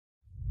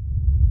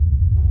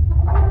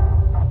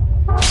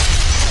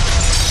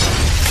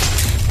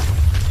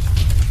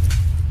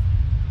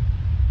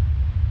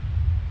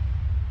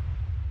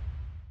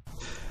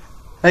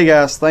Hey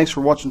guys, thanks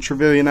for watching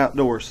Trevillian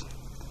Outdoors.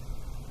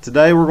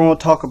 Today we're going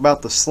to talk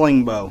about the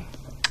Sling-Bow.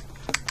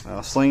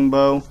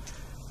 Sling-Bow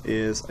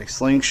is a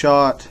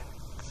slingshot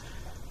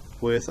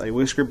with a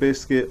whisker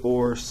biscuit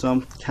or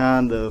some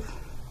kind of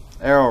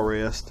arrow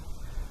rest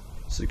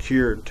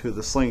secured to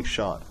the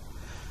slingshot.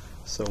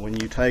 So when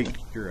you take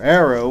your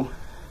arrow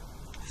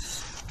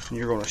and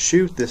you're going to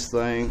shoot this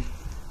thing,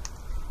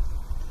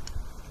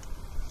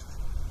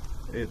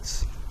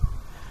 it's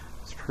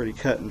pretty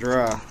cut and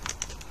dry.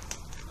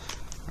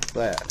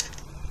 That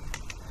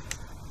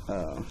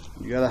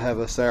you gotta have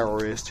this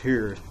arrow rest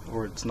here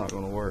or it's not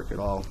going to work at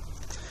all.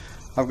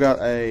 I've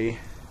got a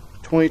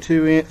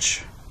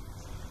 22-inch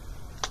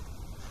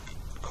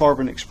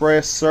Carbon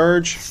Express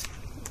Surge.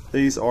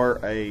 These are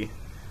a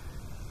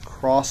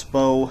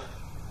crossbow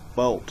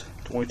bolt,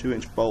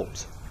 22-inch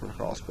bolts for a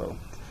crossbow.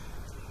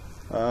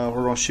 We're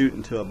going to shoot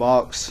into a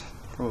box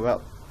from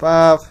about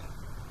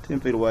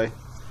 5-10 feet away,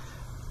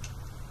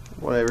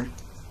 whatever,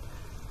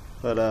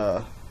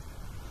 but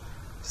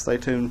stay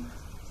tuned,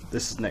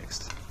 this is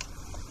next.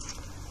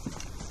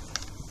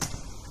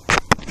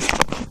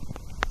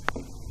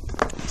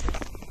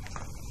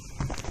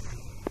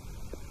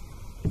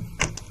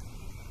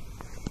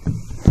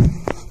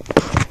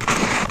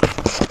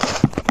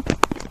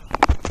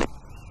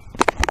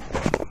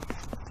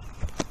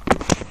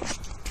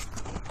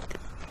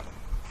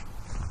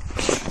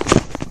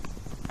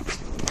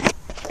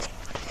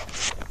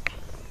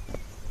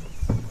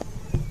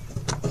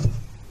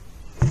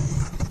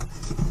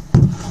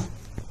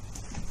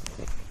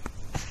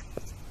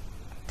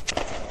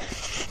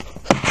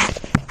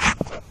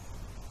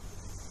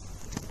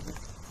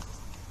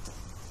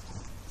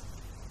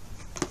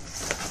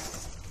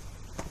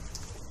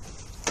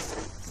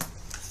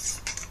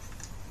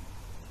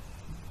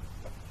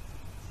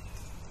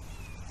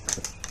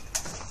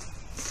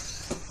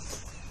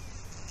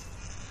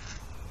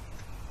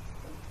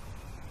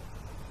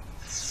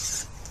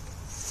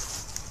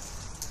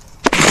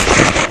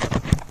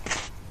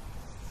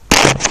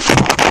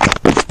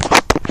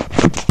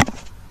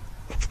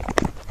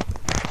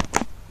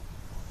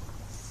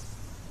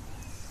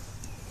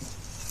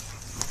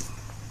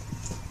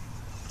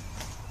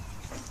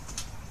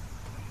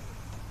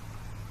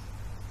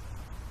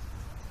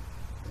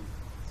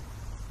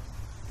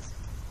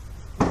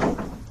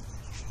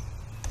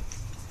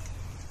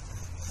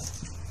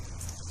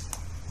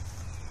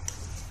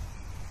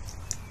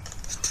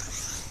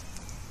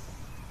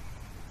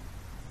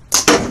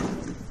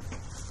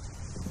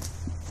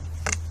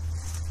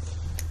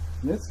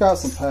 And it's got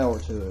some power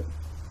to it.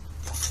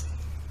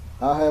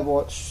 I have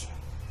watched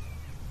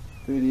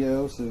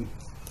videos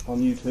on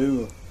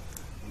YouTube of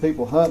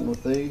people hunting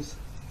with these,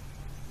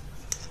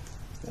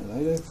 and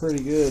they do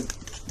pretty good.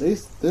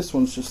 This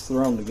one's just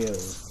thrown together.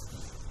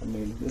 I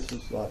mean, this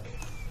is like,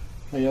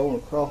 hey, I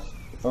want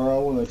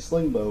a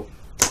sling bow.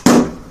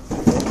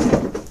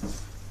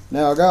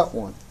 Now I got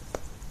one.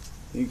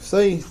 You can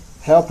see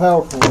how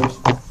powerful those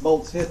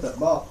bolts hit that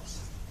box.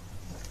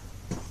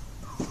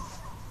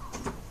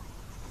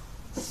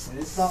 And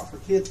it's not for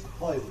kids to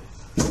play with.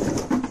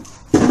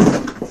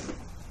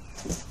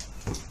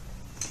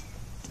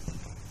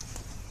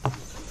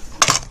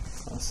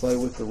 I say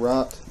with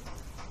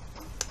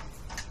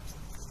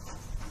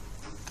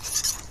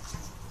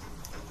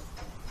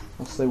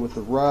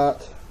the right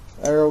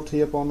arrow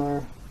tip on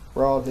there,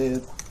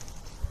 broadhead,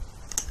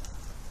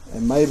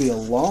 and maybe a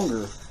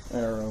longer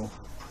arrow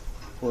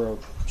for a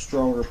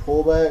stronger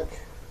pullback.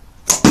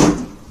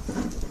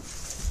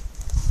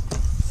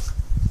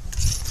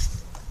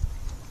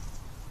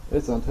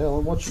 It's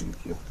untelling what you can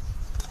kill.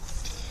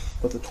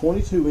 But the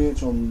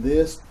 22-inch on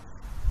this,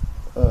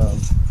 I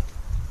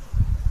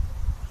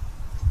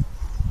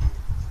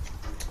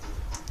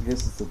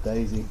guess it's a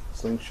daisy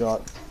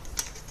slingshot,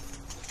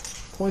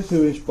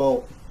 22-inch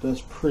bolt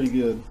does pretty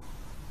good.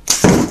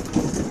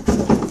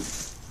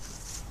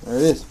 There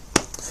it is.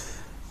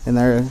 And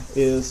there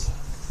is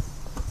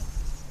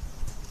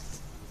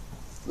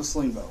the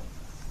Sling-Bow.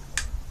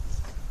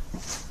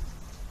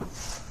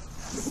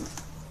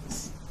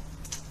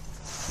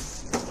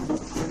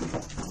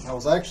 I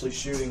was actually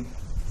shooting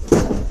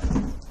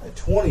a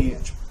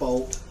 20-inch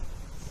bolt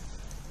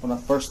when I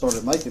first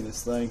started making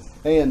this thing,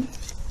 and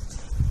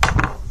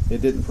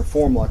it didn't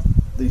perform like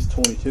these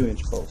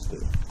 22-inch bolts do.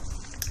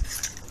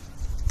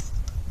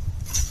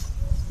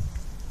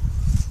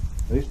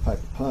 These pack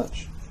a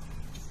punch.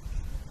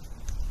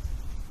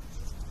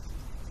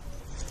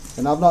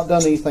 And I've not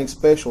done anything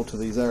special to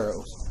these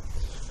arrows.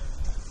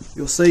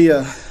 You'll see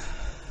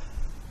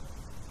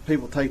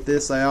people take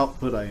this out,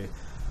 put a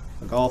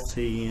golf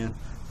tee in.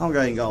 I don't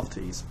got any golf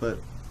tees, but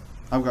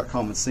I've got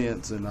common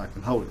sense and I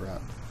can hold it right.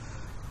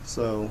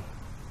 So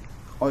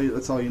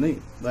that's all you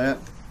need. That,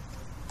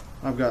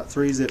 I've got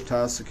 3 zip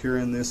ties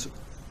securing this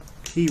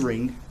key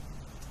ring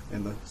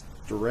in the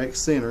direct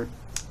center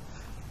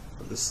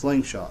of the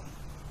slingshot.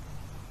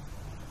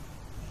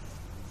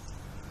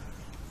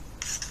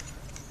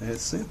 And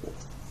it's simple.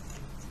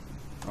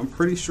 I'm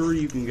pretty sure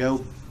you can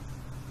go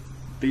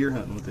deer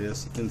hunting with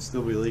this and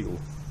still be legal.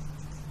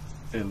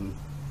 And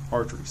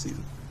archery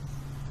season.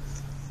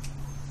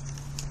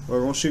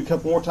 We're going to shoot a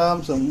couple more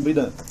times and we'll be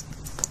done.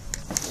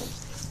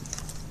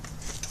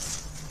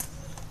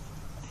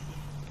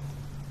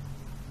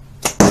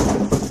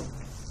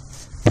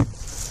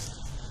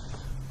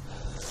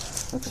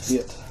 That's a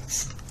hit.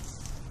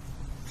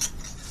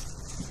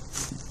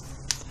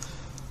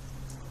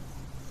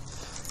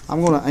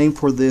 I'm going to aim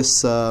for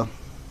this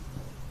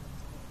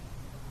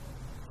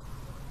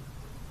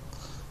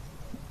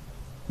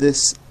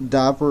this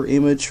diaper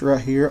image right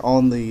here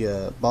on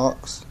the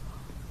box.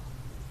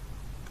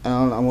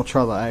 I'm going to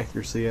try the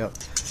accuracy out.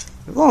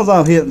 As long as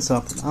I'm hitting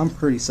something, I'm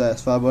pretty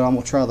satisfied, but I'm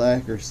going to try the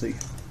accuracy.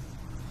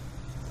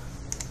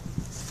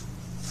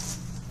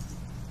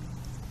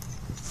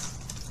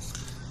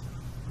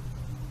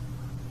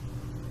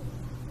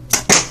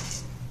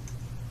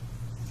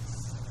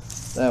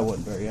 That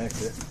wasn't very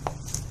accurate.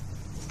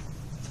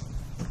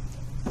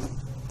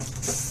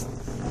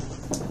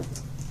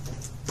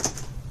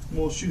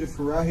 We'll shoot it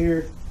for right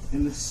here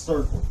in this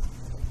circle.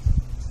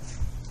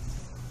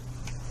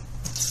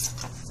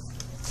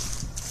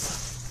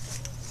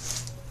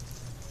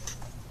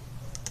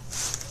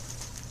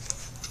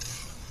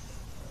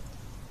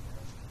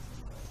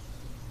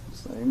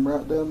 Just aim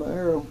right down the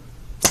arrow.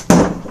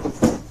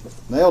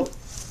 Nailed it.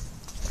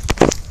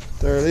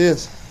 There it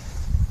is.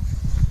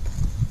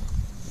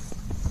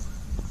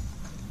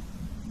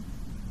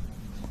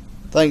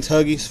 Thanks,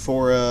 Huggies,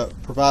 for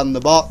providing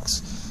the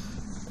box,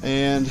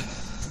 and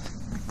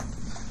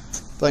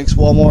thanks,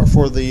 Walmart,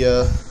 for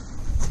the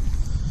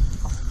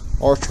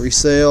archery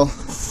sale.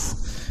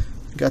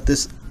 Got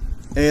this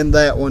and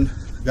that one.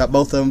 Got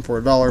both of them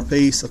for $1 a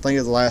piece. I think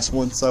it's the last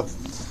one, so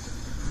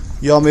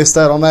y'all missed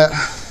out on that.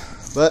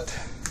 But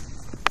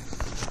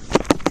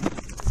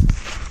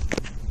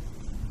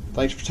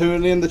thanks for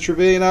tuning in to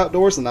Trevelyan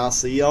Outdoors, and I'll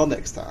see y'all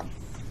next time.